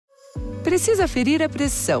Precisa ferir a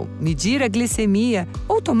pressão, medir a glicemia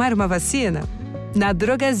ou tomar uma vacina? Na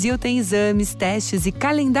Drogasil tem exames, testes e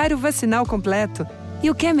calendário vacinal completo. E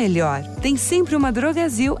o que é melhor, tem sempre uma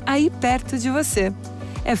Drogasil aí perto de você.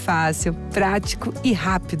 É fácil, prático e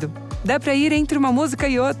rápido. Dá para ir entre uma música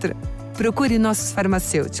e outra. Procure nossos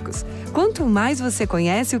farmacêuticos. Quanto mais você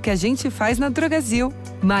conhece o que a gente faz na Drogasil,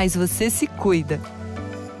 mais você se cuida.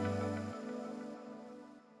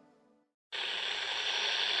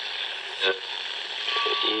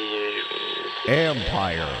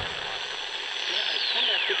 Empire.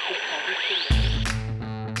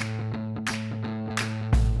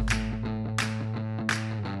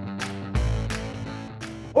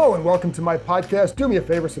 Hello and welcome to my podcast. Do me a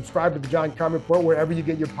favor, subscribe to the John Carm Report wherever you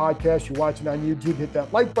get your podcast. You're watching on YouTube, hit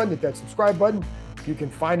that like button, hit that subscribe button. You can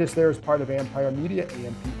find us there as part of Empire Media,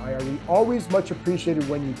 AMPIRE. Always much appreciated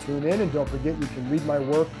when you tune in. And don't forget, you can read my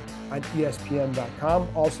work on ESPN.com.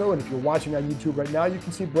 Also, and if you're watching on YouTube right now, you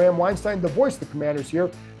can see Bram Weinstein, the voice of the Commanders here.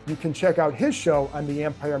 You can check out his show on the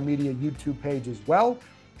Empire Media YouTube page as well.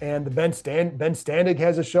 And the Ben Standig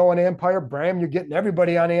has a show on Empire. Bram, you're getting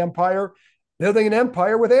everybody on Empire. Building an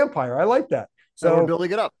empire with Empire. I like that. So we're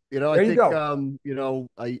building it up. I think, go.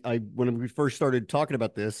 When we first started talking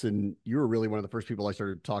about this, and you were really one of the first people I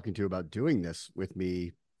started talking to about doing this with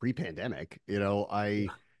me pre-pandemic, I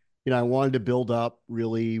wanted to build up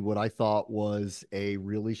really what I thought was a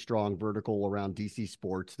really strong vertical around DC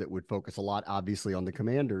sports that would focus a lot, obviously, on the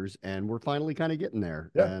Commanders. And we're finally kind of getting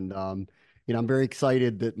there. Yeah. And, I'm very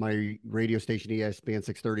excited that my radio station, ESPN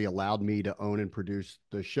 630, allowed me to own and produce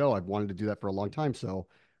the show. I've wanted to do that for a long time. So,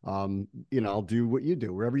 I'll do what you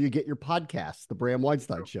do. Wherever you get your podcasts, the Bram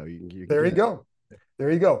Weinstein Show. There you go.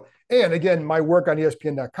 There you go. And again, my work on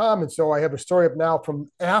ESPN.com. And so I have a story up now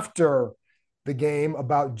from after the game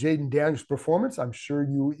about Jaden Daniels' performance. I'm sure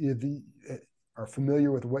you are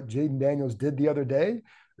familiar with what Jaden Daniels did the other day.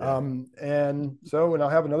 Yeah. And I'll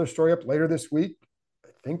have another story up later this week. I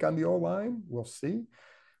think on the O-line, we'll see.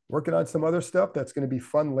 Working on some other stuff that's going to be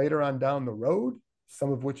fun later on down the road,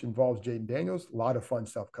 some of which involves Jaden Daniels. A lot of fun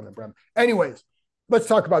stuff coming, Bram. Anyways, let's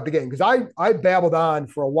talk about the game, because I babbled on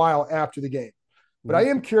for a while after the game. But I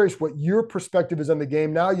am curious what your perspective is on the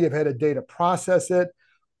game. Now you've had a day to process it.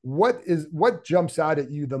 What jumps out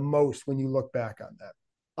at you the most when you look back on that?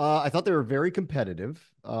 I thought they were very competitive.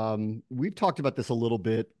 We've talked about this a little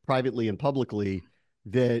bit privately and publicly,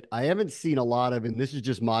 that I haven't seen a lot of, and this is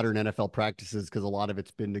just modern NFL practices because a lot of it's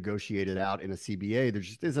been negotiated out in a CBA. There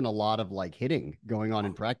just isn't a lot of hitting going on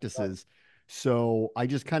in practices. So I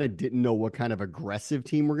just kind of didn't know what kind of aggressive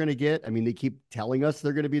team we're going to get. I mean, they keep telling us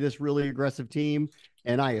they're going to be this really aggressive team,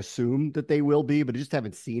 and I assume that they will be, but I just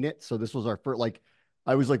haven't seen it. So this was our first,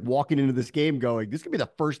 I was walking into this game going, this could be the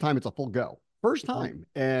first time it's a full go. First time.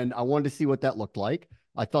 And I wanted to see what that looked like.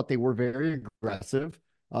 I thought they were very aggressive.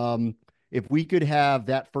 If we could have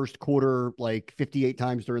that first quarter 58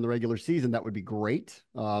 times during the regular season, that would be great.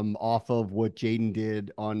 Off of what Jaden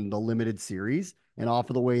did on the limited series and off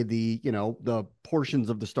of the way the portions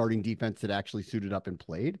of the starting defense that actually suited up and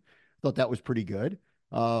played. Thought that was pretty good.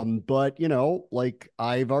 But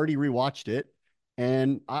I've already rewatched it,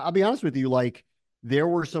 and I'll be honest with you, there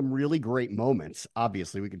were some really great moments.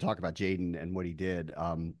 Obviously, we can talk about Jaden and what he did.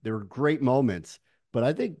 There were great moments. But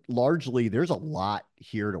I think largely there's a lot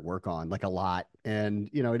here to work on, a lot. And,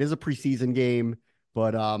 it is a preseason game,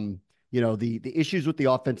 but, the issues with the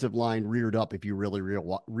offensive line reared up if you really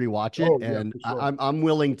rewatch it. Oh, yeah, and sure. I'm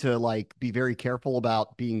willing to be very careful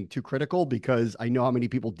about being too critical, because I know how many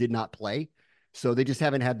people did not play. So they just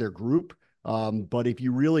haven't had their group. But if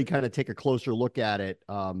you really kind of take a closer look at it,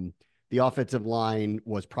 the offensive line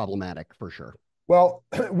was problematic for sure. Well,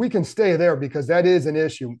 we can stay there because that is an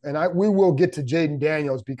issue. And we will get to Jaden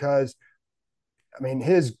Daniels because,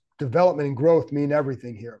 his development and growth mean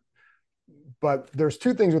everything here. But there's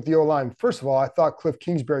two things with the O-line. First of all, I thought Cliff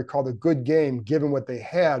Kingsbury called a good game given what they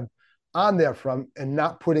had on that front and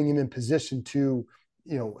not putting him in position to,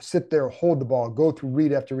 sit there, hold the ball, go through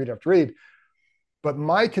read after read after read. But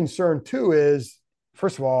my concern too is,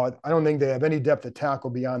 first of all, I don't think they have any depth at tackle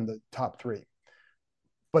beyond the top three.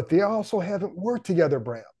 But they also haven't worked together,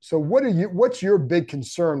 Bram. So what's your big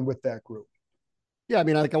concern with that group? Yeah, I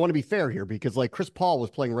want to be fair here because Chris Paul was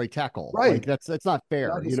playing right tackle. Right. That's not fair.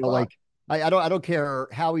 I don't care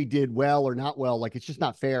how he did well or not well. It's just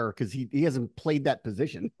not fair because he hasn't played that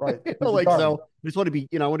position. Right. So I just want to be,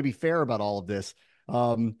 I want to be fair about all of this.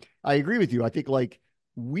 I agree with you. I think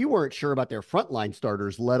we weren't sure about their frontline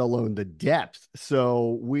starters, let alone the depth.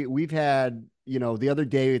 So we've had, the other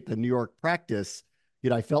day at the New York practice,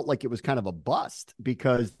 I felt like it was kind of a bust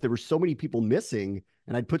because there were so many people missing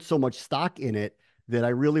and I'd put so much stock in it that I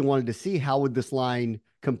really wanted to see how would this line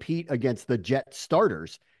compete against the Jet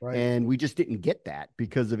starters. Right. And we just didn't get that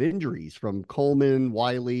because of injuries from Coleman,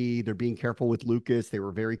 Wiley. They're being careful with Lucas. They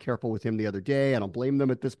were very careful with him the other day. I don't blame them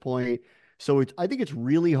at this point. So I think it's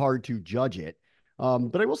really hard to judge it.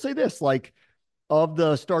 But I will say this, like, of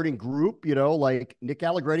the starting group, like Nick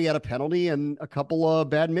Allegretti had a penalty and a couple of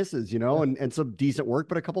bad misses, and some decent work,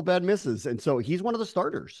 but a couple bad misses. And so he's one of the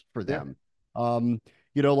starters for them.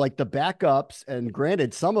 Like the backups, and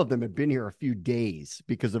granted, some of them have been here a few days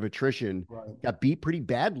because of attrition, got beat pretty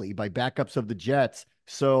badly by backups of the Jets.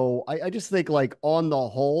 So I just think, like, on the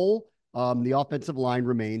whole, the offensive line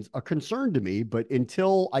remains a concern to me, but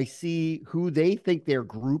until I see who they think their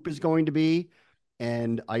group is going to be,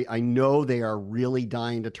 and I know they are really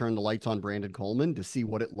dying to turn the lights on Brandon Coleman to see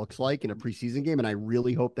what it looks like in a preseason game. And I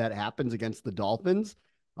really hope that happens against the Dolphins.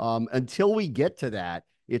 Until we get to that,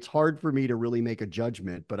 it's hard for me to really make a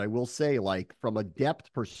judgment. But I will say, like, from a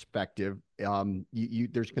depth perspective,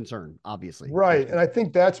 there's concern, obviously. Right. And I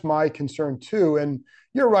think that's my concern too. And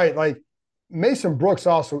you're right. Like, Mason Brooks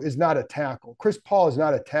also is not a tackle. Chris Paul is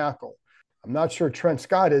not a tackle. I'm not sure Trent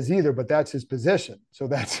Scott is either, but that's his position. So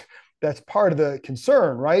that's part of the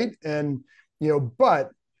concern, right? And,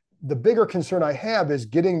 but the bigger concern I have is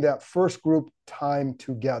getting that first group time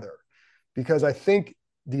together, because I think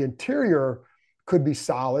the interior could be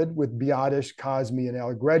solid with Biotish, Cosmi, and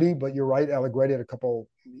Allegretti. But you're right, Allegretti had a couple,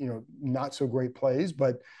 not so great plays,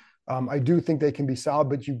 but I do think they can be solid,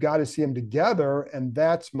 but you've got to see them together. And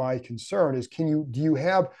that's my concern is,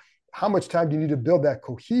 how much time do you need to build that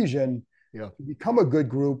cohesion to become a good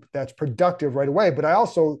group that's productive right away? But I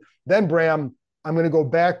also, then Bram, I'm going to go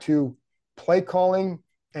back to play calling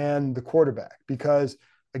and the quarterback, because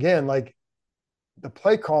again, like, the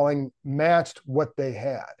play calling matched what they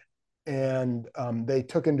had, and they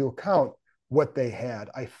took into account what they had,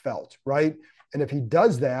 I felt, right? And if he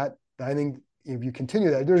does that, I think if you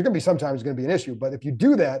continue that, there's going to be sometimes going to be an issue, but if you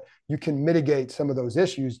do that, you can mitigate some of those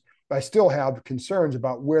issues. I still have concerns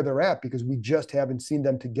about where they're at because we just haven't seen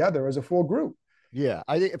them together as a full group. Yeah,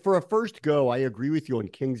 I think for a first go, I agree with you on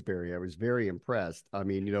Kingsbury. I was very impressed. I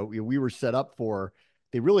mean, we were set up for,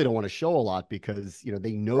 they really don't want to show a lot because,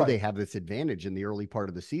 they know they have this advantage in the early part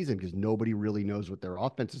of the season because nobody really knows what their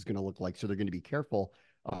offense is going to look like. So they're going to be careful.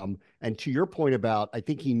 And to your point about, I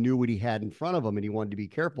think he knew what he had in front of him and he wanted to be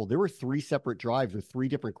careful. There were 3 separate drives with 3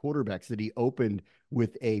 different quarterbacks that he opened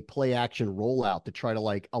with a play action rollout to try to,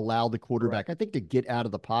 like, allow the quarterback, I think, to get out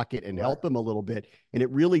of the pocket and help him a little bit. And it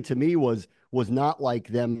really, to me, was not like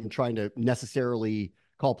them trying to necessarily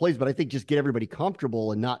call plays, but I think just get everybody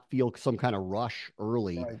comfortable and not feel some kind of rush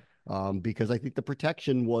early. Because I think the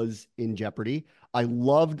protection was in jeopardy. I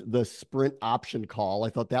loved the sprint option call. I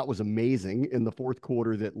thought that was amazing in the fourth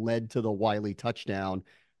quarter that led to the Wiley touchdown.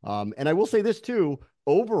 And I will say this too,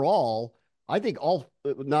 overall, I think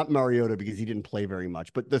not Mariota because he didn't play very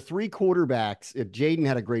much, but the 3 quarterbacks, if Jaden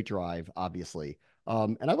had a great drive, obviously.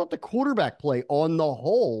 And I thought the quarterback play on the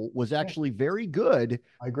whole was actually very good.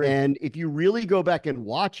 I agree. And if you really go back and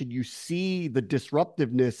watch and you see the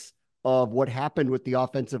disruptiveness of what happened with the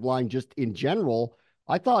offensive line just in general,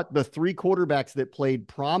 I thought the 3 quarterbacks that played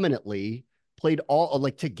prominently played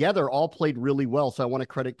all played really well. So I want to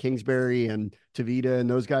credit Kingsbury and Tavita and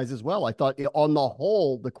those guys as well. I thought on the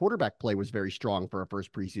whole, the quarterback play was very strong for a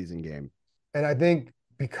first preseason game. And I think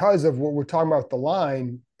because of what we're talking about with the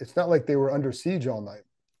line, it's not like they were under siege all night.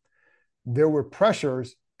 There were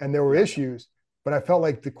pressures and there were issues, but I felt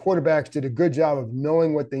like the quarterbacks did a good job of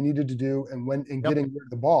knowing what they needed to do and getting rid of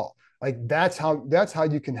the ball. Like that's how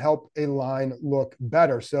you can help a line look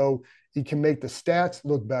better. So you can make the stats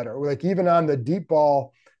look better. Like even on the deep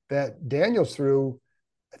ball that Daniels threw,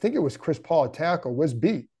 I think it was Chris Paul at tackle, was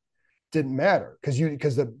beat. Didn't matter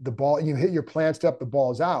because the ball, you hit your plant step, the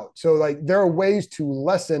ball's out. So like there are ways to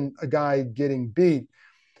lessen a guy getting beat,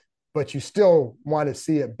 but you still want to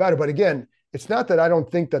see it better. But again, it's not that I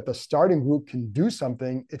don't think that the starting group can do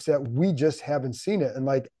something. It's that we just haven't seen it. And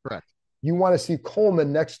like, correct. You want to see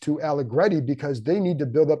Coleman next to Allegretti because they need to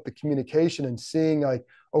build up the communication and seeing like,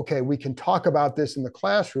 okay, we can talk about this in the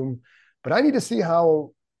classroom, but I need to see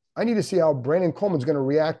how Brandon Coleman's going to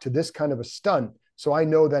react to this kind of a stunt. So I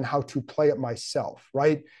know then how to play it myself.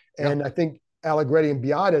 Right. And I think Allegretti and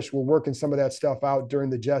Biotish were working some of that stuff out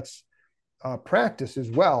during the Jets practice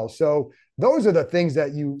as well. So those are the things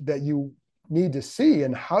that you need to see.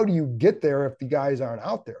 And how do you get there if the guys aren't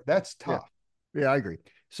out there? That's tough. Yeah, I agree.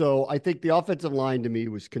 So I think the offensive line to me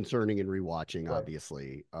was concerning in rewatching,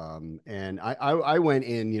 obviously. And I went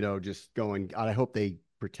in, just going, God, I hope they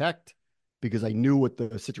protect because I knew what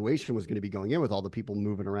the situation was going to be going in with all the people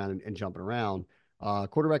moving around and jumping around.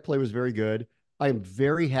 Quarterback play was very good. I am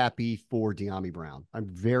very happy for De'Ami Brown. I'm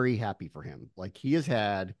very happy for him. Like, he has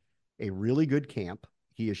had a really good camp.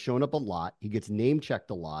 He has shown up a lot. He gets name checked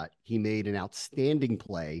a lot. He made an outstanding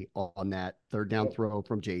play on that third down throw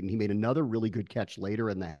from Jaden. He made another really good catch later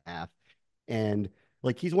in the half. And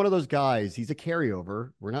like, he's one of those guys, he's a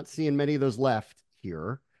carryover. We're not seeing many of those left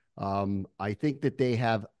here. I think that they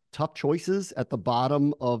have tough choices at the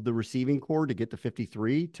bottom of the receiving core to get to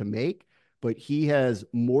 53 to make, but he has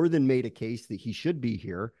more than made a case that he should be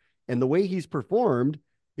here. And the way he's performed,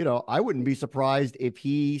 I wouldn't be surprised if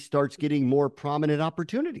he starts getting more prominent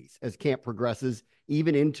opportunities as camp progresses,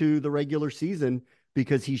 even into the regular season,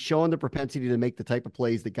 because he's shown the propensity to make the type of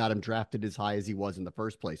plays that got him drafted as high as he was in the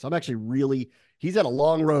first place. So I'm actually he's had a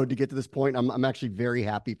long road to get to this point. I'm actually very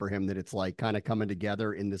happy for him that it's like kind of coming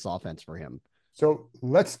together in this offense for him. So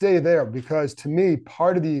let's stay there, because to me,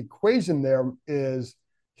 part of the equation there is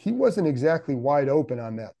he wasn't exactly wide open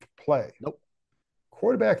on that play. Nope.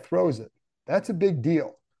 Quarterback throws it. That's a big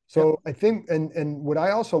deal. So I think, and what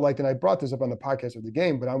I also liked, and I brought this up on the podcast of the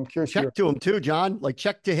game, but I'm curious. Check to him too, John. Like,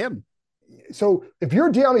 check to him. So if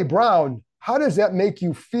you're De'Ami Brown, how does that make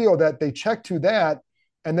you feel that they check to that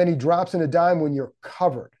and then he drops in a dime when you're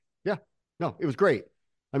covered? Yeah, no, it was great.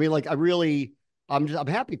 I mean, like, I'm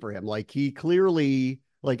happy for him. Like, he clearly,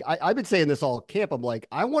 like, I've been saying this all camp. I'm like,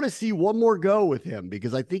 I want to see one more go with him,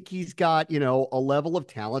 because I think he's got, a level of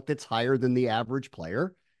talent that's higher than the average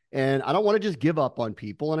player. And I don't want to just give up on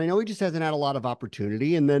people. And I know he just hasn't had a lot of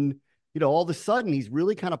opportunity. And then, all of a sudden he's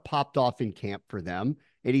really kind of popped off in camp for them.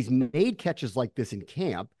 And he's made catches like this in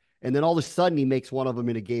camp. And then all of a sudden he makes one of them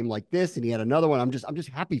in a game like this. And he had another one. I'm just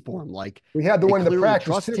happy for him. Like, we had the one in the practice.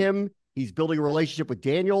 Trust him. He's building a relationship with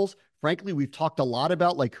Daniels. Frankly, we've talked a lot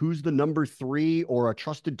about like who's the number 3 or a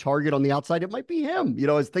trusted target on the outside. It might be him,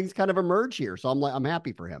 as things kind of emerge here. So I'm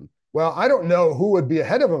happy for him. Well, I don't know who would be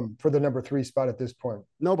ahead of him for the number 3 spot at this point.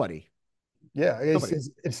 Nobody. Yeah,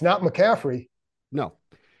 it's not McCaffrey. No.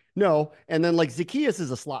 And then like Zacchaeus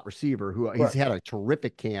is a slot receiver who he's had a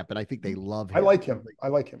terrific camp, and I think they love him. I like him.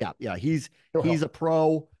 Yeah. He's a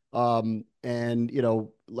pro. And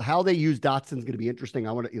how they use Dotson's going to be interesting.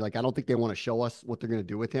 I don't think they want to show us what they're going to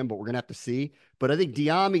do with him, but we're going to have to see. But I think the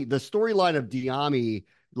storyline of De'Ami,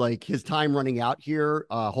 like his time running out here,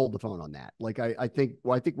 hold the phone on that. Like, I think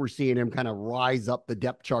we're seeing him kind of rise up the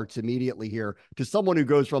depth charts immediately here to someone who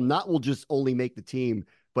goes from will just only make the team,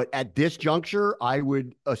 but at this juncture, I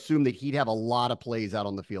would assume that he'd have a lot of plays out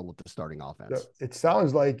on the field with the starting offense. It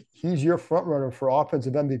sounds like he's your front runner for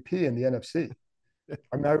offensive MVP in the NFC.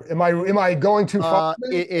 Am I going too far?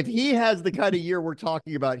 If he has the kind of year we're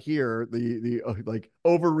talking about here, the like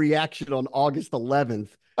overreaction on August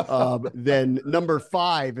 11th, then number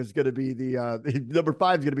 5 is going to be number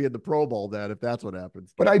 5 is going to be in the Pro Bowl then, if that's what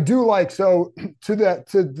happens. But I do like, so to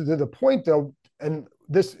the point though, and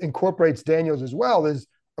this incorporates Daniels as well, is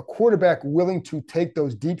a quarterback willing to take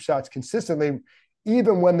those deep shots consistently,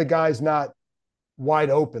 even when the guy's not wide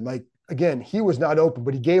open. Like, again, he was not open,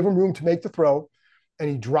 but he gave him room to make the throw, and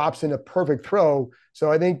he drops in a perfect throw. So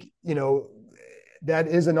I think, that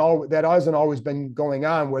hasn't always been going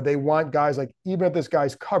on, where they want guys like, even if this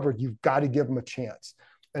guy's covered, you've got to give him a chance.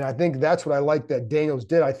 And I think that's what I like that Daniels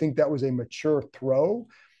did. I think that was a mature throw.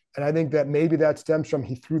 And I think that maybe that stems from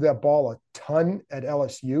he threw that ball a ton at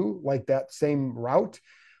LSU, like that same route.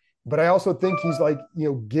 But I also think he's like,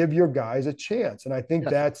 give your guys a chance. And I think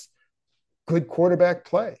that's good quarterback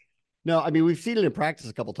play. No, I mean, we've seen it in practice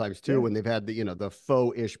a couple times too, when they've had the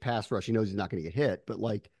faux-ish pass rush. He knows he's not going to get hit, but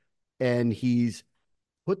and he's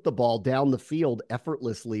put the ball down the field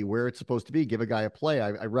effortlessly where it's supposed to be. Give a guy a play.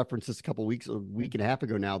 I referenced this a week and a half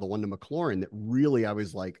ago now, the one to McLaurin, that really, I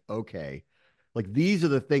was like, okay, like these are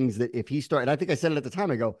the things that if he and I think I said it at the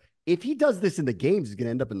time, I go, if he does this in the games, he's going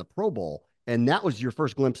to end up in the Pro Bowl. And that was your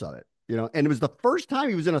first glimpse of it, and it was the first time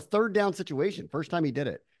he was in a third down situation. First time he did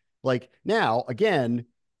it. Like, now, again,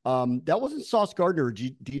 that wasn't Sauce Gardner or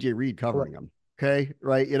DJ Reed covering him. Okay.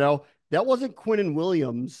 Right. That wasn't Quinnen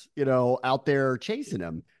Williams, out there chasing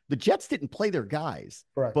him. The Jets didn't play their guys,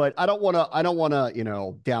 but I don't want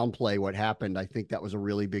to, downplay what happened. I think that was a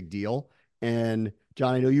really big deal. And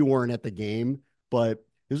John, I know you weren't at the game, but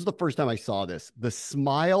this is the first time I saw this. The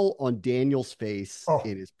smile on Daniel's face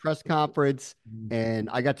in his press conference. And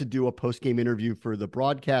I got to do a post-game interview for the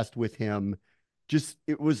broadcast with him.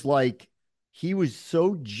 It was like, he was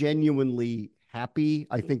so genuinely happy,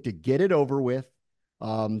 I think, to get it over with,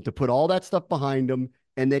 to put all that stuff behind him,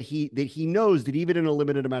 and that he knows that even in a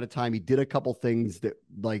limited amount of time, he did a couple things that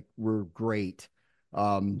were great.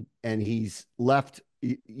 And he's left.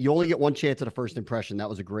 You only get one chance at a first impression. That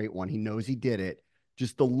was a great one. He knows he did it.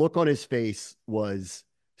 Just the look on his face was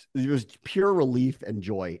it was pure relief and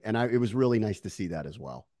joy. And it was really nice to see that as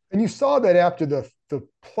well. And you saw that after the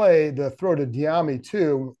play, the throw to Diami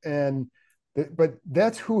too. But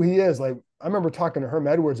that's who he is. Like, I remember talking to Herm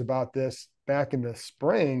Edwards about this back in the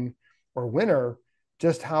spring or winter,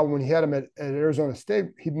 just how when he had him at Arizona State,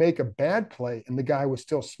 he'd make a bad play and the guy was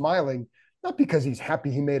still smiling, not because he's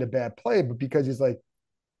happy he made a bad play, but because he's like,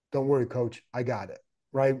 don't worry, coach, I got it,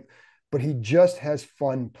 right? But he just has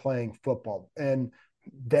fun playing football. And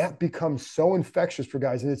that becomes so infectious for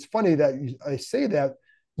guys. And it's funny that I say that,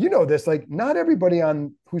 you know, this, like, not everybody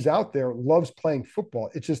who's out there loves playing football.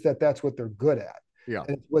 It's just that that's what they're good at. Yeah.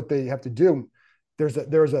 And it's what they have to there is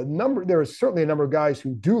certainly a number of guys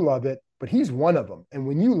who do love it, but he's one of them. And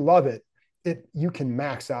when you love it, you can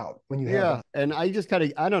max out when you have it. And I just kind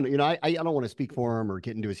of, I don't know, I don't want to speak for him or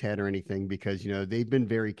get into his head or anything because, they've been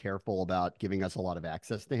very careful about giving us a lot of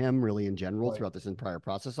access to him really in general throughout this entire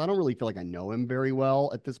process. I don't really feel like I know him very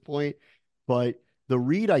well at this point, but the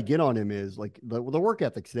read I get on him is like the work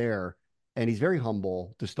ethic's there and he's very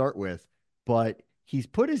humble to start with, but he's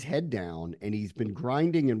put his head down and he's been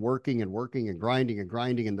grinding and working and working and grinding and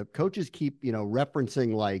grinding. And the coaches keep,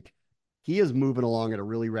 referencing like, he is moving along at a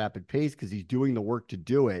really rapid pace because he's doing the work to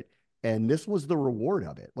do it. And this was the reward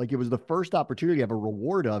of it. Like, it was the first opportunity to have a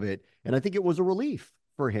reward of it. And I think it was a relief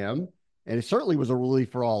for him. And it certainly was a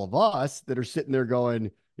relief for all of us that are sitting there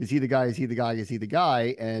going, is he the guy? Is he the guy? Is he the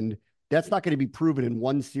guy? And that's not going to be proven in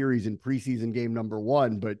one series in preseason game number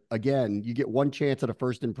 1. But again, you get one chance at a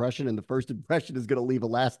first impression, and the first impression is going to leave a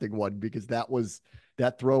lasting one because that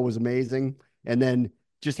throw was amazing. And then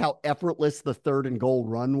just how effortless the 3rd and goal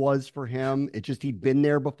run was for him. He'd been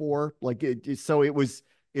there before. Like, it's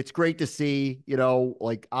great to see,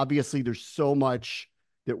 like, obviously there's so much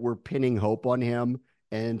that we're pinning hope on him.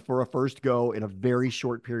 And for a first go in a very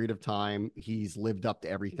short period of time, he's lived up to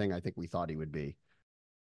everything I think we thought he would be.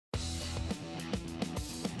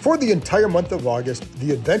 For the entire month of August,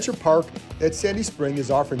 the Adventure Park at Sandy Spring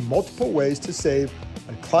is offering multiple ways to save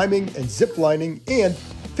on climbing and zip lining and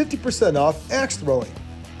 50% off axe throwing.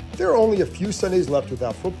 There are only a few Sundays left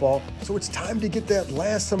without football, so it's time to get that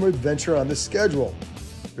last summer adventure on the schedule.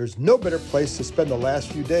 There's no better place to spend the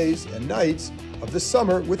last few days and nights of the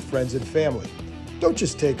summer with friends and family. Don't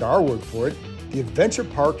just take our word for it. The Adventure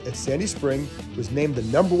Park at Sandy Spring was named the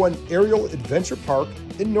 #1 aerial adventure park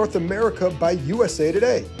in North America by USA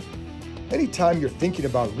Today. Anytime you're thinking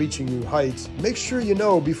about reaching new heights, make sure you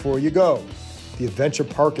know before you go. The Adventure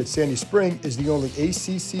Park at Sandy Spring is the only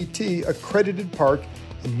ACCT accredited park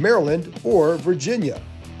in Maryland or Virginia.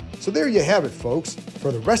 So there you have it, folks.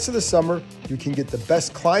 For the rest of the summer, you can get the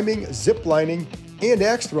best climbing, zip lining, and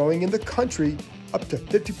axe throwing in the country, up to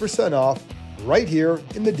 50% off right here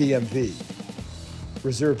in the DMV.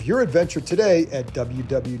 Reserve your adventure today at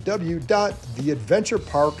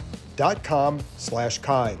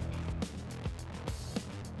www.theadventurepark.com/kind.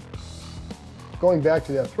 Going back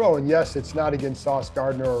to that throw, and yes, it's not against Sauce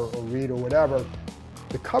Gardner or Reed or whatever,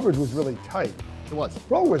 the coverage was really tight. It was. The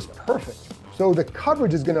throw was perfect. So the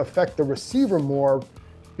coverage is going to affect the receiver more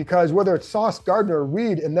because whether it's Sauce Gardner or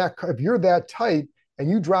Reed, and that if you're that tight and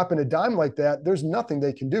you drop in a dime like that, there's nothing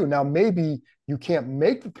they can do. Now, maybe you can't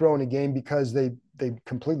make the throw in a game because they've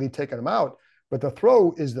completely taken them out, but the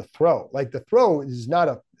throw is the throw. Like, the throw is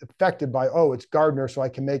not affected by, oh, it's Gardner, so I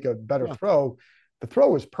can make a better throw. The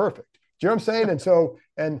throw is perfect. Do you know what I'm saying? And so,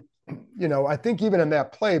 I think even in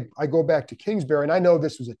that play, I go back to Kingsbury, and I know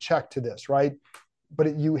this was a check to this, right?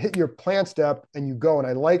 But you hit your plant step and you go, and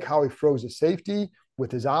I like how he throws a safety with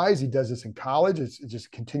his eyes. He does this in college. It's just a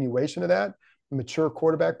continuation of that mature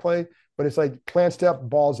quarterback play, but it's like plant step,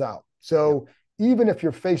 balls out. So even if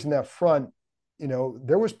you're facing that front,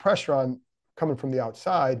 there was pressure coming from the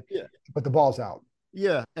outside, but the ball's out.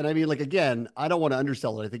 Yeah. And I mean, like, again, I don't want to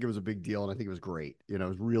undersell it. I think it was a big deal and I think it was great. It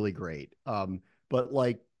was really great. But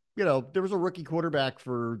like, there was a rookie quarterback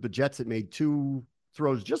for the Jets that made 2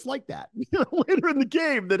 throws just like that later in the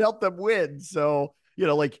game that helped them win. So,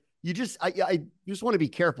 like, I just want to be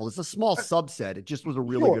careful. It's a small subset. It just was a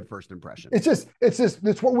really good first impression.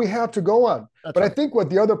 It's what we have to go on. But right. I think what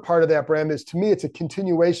the other part of that, Bram, is, to me, it's a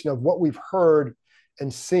continuation of what we've heard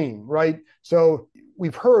and seen, right? So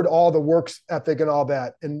we've heard all the work ethic and all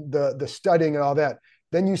that, and the studying and all that.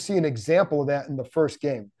 Then you see an example of that in the first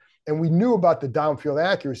game. And we knew about the downfield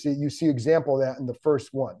accuracy. You see example of that in the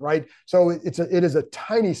first one, right? So it is a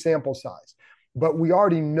tiny sample size, but we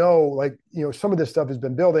already know, like, some of this stuff has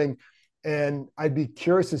been building, and I'd be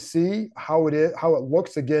curious to see how it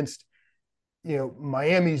looks against,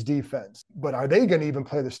 Miami's defense. But are they going to even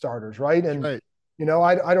play the starters, right? And right.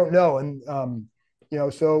 I don't know, and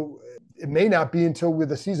so it may not be until with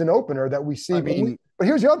the season opener that we see. But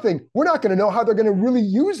here's the other thing. We're not going to know how they're going to really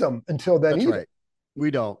use them until then That's either. right. We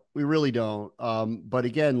don't. We really don't. But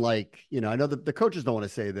again, like, I know that the coaches don't want to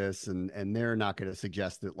say this, and they're not going to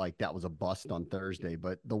suggest that like that was a bust on Thursday,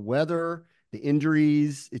 but the weather, the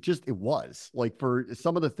injuries, it was like for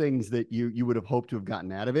some of the things that you would have hoped to have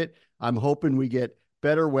gotten out of it. I'm hoping we get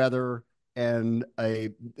better weather and a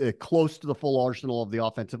close to the full arsenal of the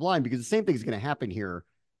offensive line, because the same thing is going to happen here.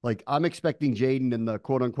 Like, I'm expecting Jaden and the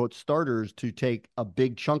quote unquote starters to take a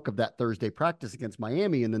big chunk of that Thursday practice against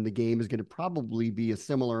Miami. And then the game is going to probably be a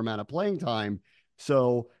similar amount of playing time.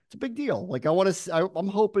 So it's a big deal. Like, I'm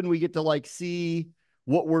hoping we get to like see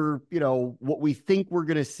what what we think we're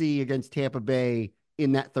going to see against Tampa Bay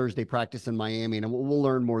in that Thursday practice in Miami. And we'll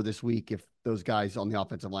learn more this week if those guys on the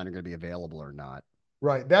offensive line are going to be available or not.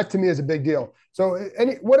 Right. That to me is a big deal. So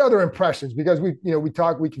what other impressions? Because we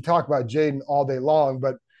can talk about Jaden all day long,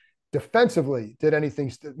 but defensively, did anything?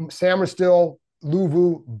 Samerstill,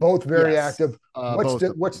 Luvu, both very active.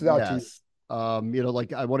 What stood out to you?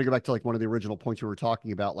 Like, I want to go back to like one of the original points we were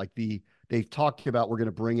talking about. Like they've talked about we're going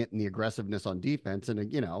to bring it in the aggressiveness on defense, and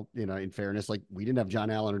in fairness, like we didn't have John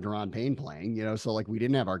Allen or Deron Payne playing, so like we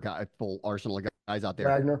didn't have our full arsenal of guys out there.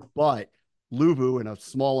 Wagner. But Luvu in a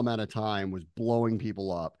small amount of time was blowing people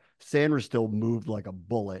up. Sanders still moved like a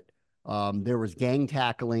bullet. There was gang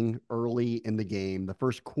tackling early in the game, the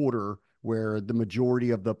first quarter, where the majority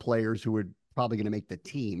of the players who were probably going to make the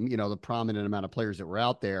team, the prominent amount of players that were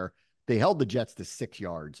out there, they held the Jets to 6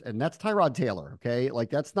 yards. And that's Tyrod Taylor. Okay. Like,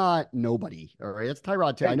 that's not nobody. All right. That's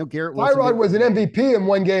Tyrod Taylor. I know Garrett Wilson. Tyrod was an MVP in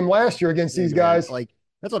one game last year against these guys. Like,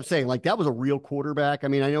 that's what I'm saying. Like, that was a real quarterback. I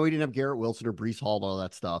mean, I know he didn't have Garrett Wilson or Breece Hall, all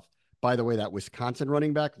that stuff. By the way, that Wisconsin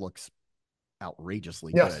running back looks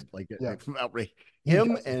outrageously good. Like, outrageous.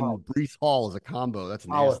 Him and Breece Hall as a combo, that's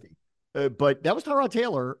nasty. But that was Tyrod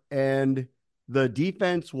Taylor, and the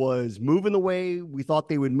defense was moving the way we thought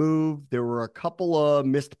they would move. There were a couple of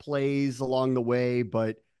missed plays along the way,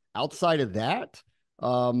 but outside of that,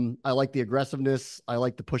 I like the aggressiveness. I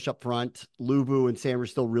like the push up front. Luvu and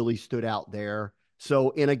Sanders still really stood out there.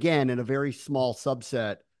 So, and again, in a very small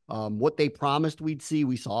subset, what they promised we'd see,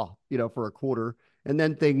 we saw, for a quarter, and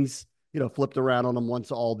then things flipped around on them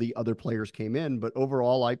once all the other players came in. But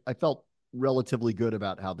overall, I felt relatively good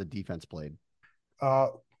about how the defense played.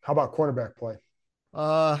 How about cornerback play?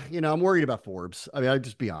 I'm worried about Forbes. I mean, I'll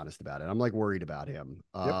just be honest about it. I'm like worried about him.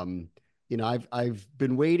 I've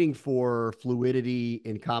been waiting for fluidity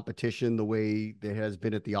in competition the way there has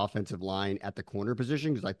been at the offensive line at the corner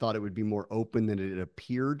position, because I thought it would be more open than it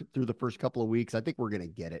appeared through the first couple of weeks. I think we're going to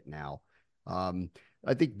get it now.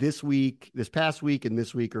 I think this past week and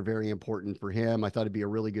this week are very important for him. I thought it'd be a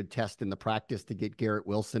really good test in the practice to get Garrett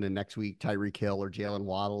Wilson, and next week Tyreek Hill or Jalen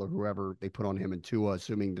Waddle or whoever they put on him and Tua,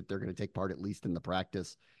 assuming that they're going to take part at least in the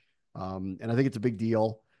practice. And I think it's a big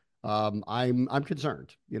deal. I'm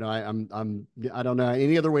concerned. I don't know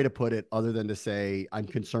any other way to put it other than to say I'm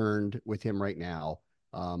concerned with him right now.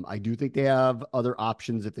 I do think they have other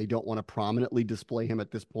options if they don't want to prominently display him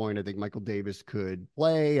at this point. I think Michael Davis could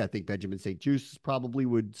play. I think Benjamin St. Juste probably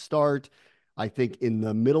would start. I think in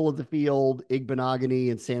the middle of the field,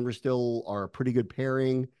 Igbenogany and Samerstill are a pretty good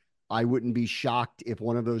pairing. I wouldn't be shocked if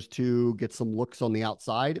one of those two gets some looks on the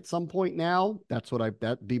outside at some point now.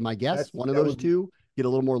 That'd be my guess. One of those two get a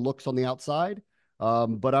little more looks on the outside.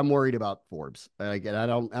 But I'm worried about Forbes. Again, I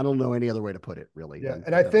don't know any other way to put it, really. Yeah,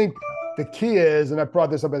 and I think the key is, and I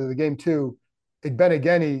brought this up at the game too,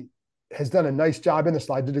 Igbenogany has done a nice job in the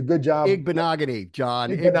slide. Did a good job. Igbenogany, John.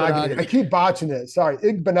 Igbenogany. I keep botching it. Sorry,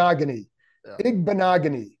 Igbenogany. Yeah.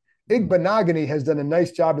 Igbenogany has done a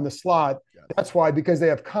nice job in the slot. Yes. That's why, because they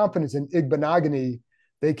have confidence in Igbenogany,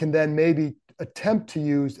 they can then maybe attempt to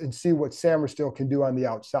use and see what Samerstill can do on the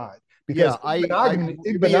outside. Because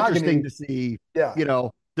it'd be interesting to see. Yeah,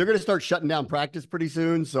 they're going to start shutting down practice pretty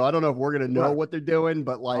soon, so I don't know if we're going to know what they're doing.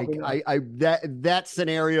 But like, that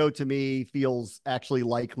scenario to me feels actually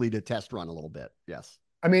likely to test run a little bit. Yes,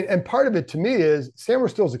 I mean, and part of it to me is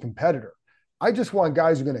Samerstill's a competitor. I just want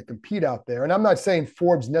guys who are going to compete out there, and I'm not saying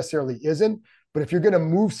Forbes necessarily isn't. But if you're going to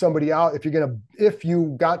move somebody out, if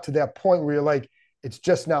you got to that point where you're like, it's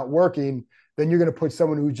just not working, then you're going to put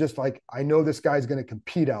someone who's just like, I know this guy's going to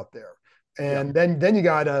compete out there. And then you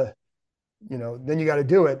gotta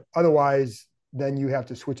do it. Otherwise, then you have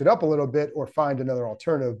to switch it up a little bit or find another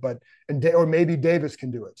alternative. Or maybe Davis can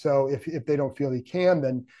do it. So if they don't feel he can,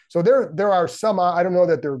 then so there are some. I don't know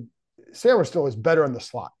that Samerstill is better in the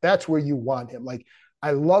slot. That's where you want him. Like,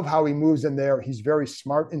 I love how he moves in there. He's very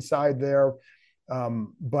smart inside there.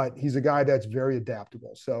 But he's a guy that's very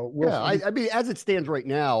adaptable. So we'll I mean, as it stands right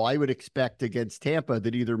now, I would expect against Tampa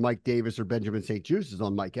that either Mike Davis or Benjamin St. Juste is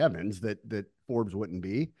on Mike Evans, that Forbes wouldn't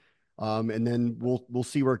be. And then we'll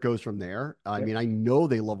see where it goes from there. I mean, I know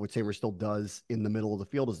they love what Samer still does in the middle of the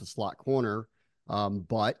field as the slot corner.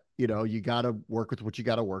 But you know, you got to work with what you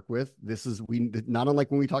got to work with. Not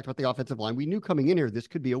unlike when we talked about the offensive line, we knew coming in here, this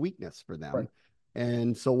could be a weakness for them. Right.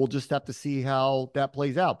 And so we'll just have to see how that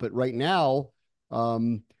plays out. But right now,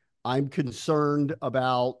 I'm concerned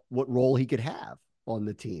about what role he could have on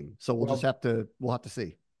the team. So we'll have to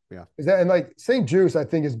see. Yeah. And like St. Juste, I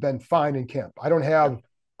think has been fine in camp. I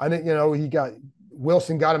think, you know,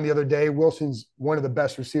 Wilson got him the other day. Wilson's one of the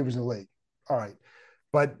best receivers in the league. All right.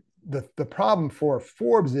 But the problem for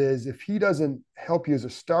Forbes is if he doesn't help you as a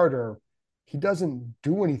starter, he doesn't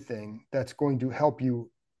do anything that's going to help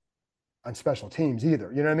you on special teams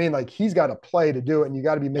either. You know what I mean? Like he's got to play to do it, and you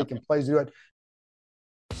got to be making plays to do it.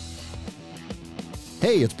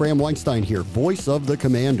 Hey, it's Bram Weinstein here, voice of the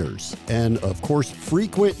Commanders, and of course,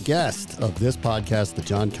 frequent guest of this podcast, The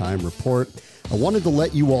John Keim Report. I wanted to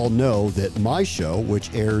let you all know that my show,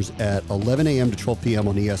 which airs at 11 a.m. to 12 p.m.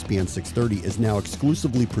 on ESPN 630, is now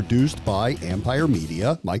exclusively produced by Empire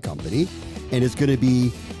Media, my company, and is going to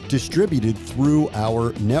be distributed through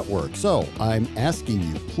our network. So I'm asking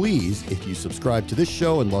you, please, if you subscribe to this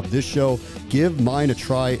show and love this show, give mine a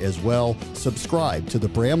try as well. Subscribe to the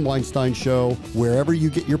Bram Weinstein Show wherever you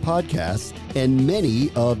get your podcasts, and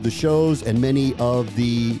many of the shows and many of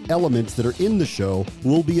the elements that are in the show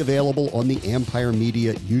will be available on the Empire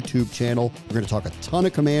Media YouTube channel. We're going to talk a ton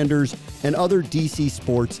of Commanders and other DC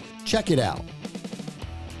sports. Check it out.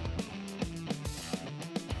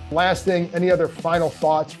 Last thing, any other final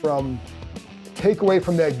thoughts takeaway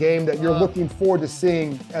from that game that you're looking forward to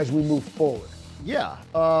seeing as we move forward? Yeah.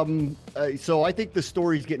 So I think the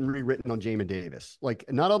story's getting rewritten on Jamin Davis. Like,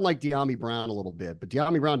 not unlike De'Ami Brown a little bit, but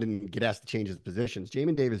De'Ami Brown didn't get asked to change his positions.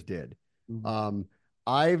 Jamin Davis did. Mm-hmm.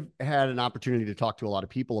 I've had an opportunity to talk to a lot of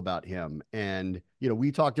people about him. And, you know,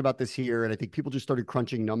 we talked about this here, and I think people just started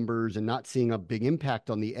crunching numbers and not seeing a big impact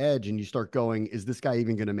on the edge. And you start going, is this guy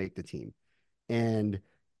even going to make the team? And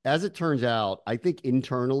as it turns out, I think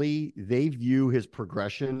internally they view his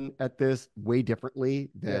progression at this way differently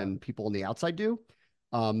than people on the outside do.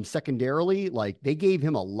 Secondarily, like they gave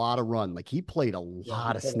him a lot of run. Like he played a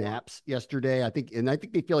lot of snaps yesterday. I think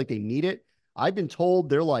they feel like they need it. I've been told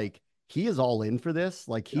they're like, he is all in for this.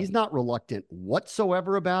 Like he's not reluctant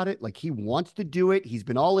whatsoever about it. Like he wants to do it. He's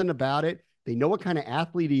been all in about it. They know what kind of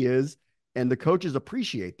athlete he is, and the coaches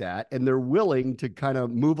appreciate that, and they're willing to kind of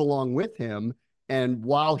move along with him. And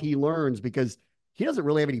while he learns, because he doesn't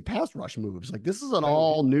really have any pass rush moves, like this is an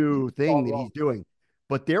all new thing that he's doing.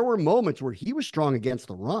 But there were moments where he was strong against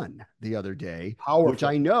the run the other day, which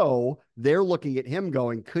I know they're looking at him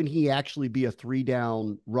going, could he actually be a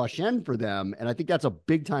 3-down rush end for them? And I think that's a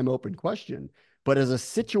big time open question. But as a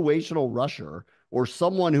situational rusher or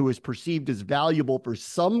someone who is perceived as valuable for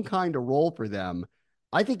some kind of role for them,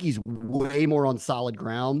 I think he's way more on solid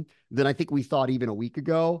ground than I think we thought even a week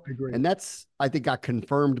ago. Agreed. And that's, I think, got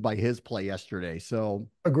confirmed by his play yesterday. So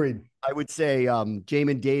agreed. I would say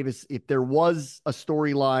Jamin Davis, if there was a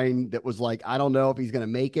storyline that was like, I don't know if he's going to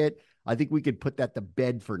make it, I think we could put that to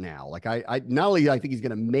bed for now. Like I not only I think he's going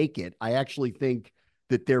to make it, I actually think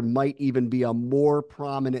that there might even be a more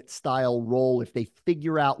prominent style role if they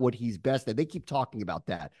figure out what he's best at. They keep talking about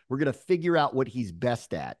that. We're going to figure out what he's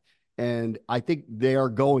best at. And I think they are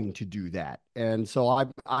going to do that. And so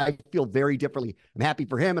I feel very differently. I'm happy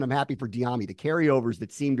for him, and I'm happy for De'Ami, the carryovers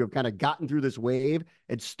that seem to have kind of gotten through this wave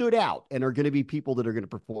and stood out and are going to be people that are going to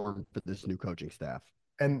perform for this new coaching staff.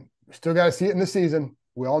 And still got to see it in the season.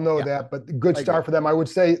 We all know that, but the good start for them. I would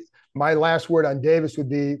say my last word on Davis would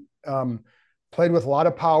be played with a lot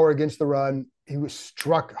of power against the run. He was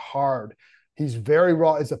struck hard. He's very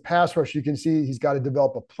raw. As a pass rush, you can see he's got to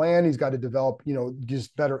develop a plan. He's got to develop,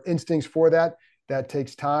 just better instincts for that. That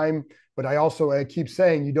takes time. But I keep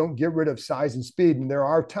saying you don't get rid of size and speed. And there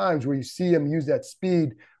are times where you see him use that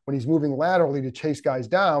speed when he's moving laterally to chase guys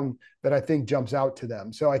down that I think jumps out to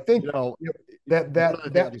them. So I think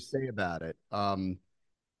that to say about it.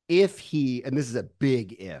 If he, and this is a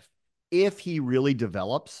big if he really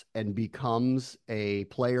develops and becomes a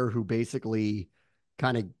player who basically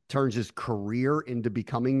kind of turns his career into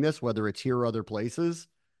becoming this, whether it's here or other places,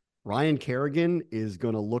 Ryan Kerrigan is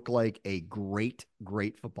going to look like a great,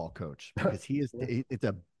 great football coach, because it's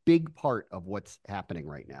a big part of what's happening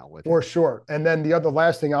right now with him. Sure. And then the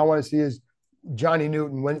last thing I want to see is Johnny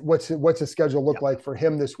Newton. What's his schedule look like for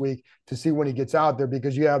him this week, to see when he gets out there,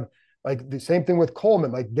 because you have Like the same thing with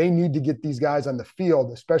Coleman. Like they need to get these guys on the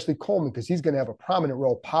field, especially Coleman, because he's going to have a prominent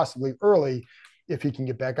role possibly early if he can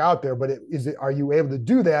get back out there. But are you able to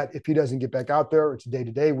do that if he doesn't get back out there? It's day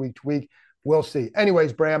to day, week to week. We'll see.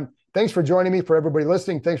 Anyways, Bram, thanks for joining me. For everybody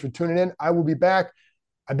listening, thanks for tuning in. I will be back.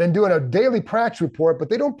 I've been doing a daily practice report, but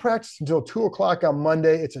they don't practice until 2:00 on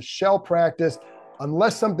Monday. It's a shell practice.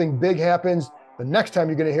 Unless something big happens, the next time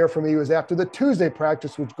you're going to hear from me is after the Tuesday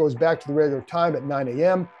practice, which goes back to the regular time at 9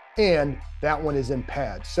 a.m. And that one is in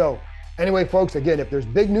pads. So anyway, folks, again, if there's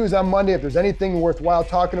big news on Monday, if there's anything worthwhile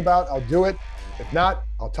talking about, I'll do it. If not,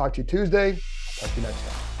 I'll talk to you Tuesday. I'll talk to you next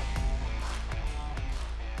time.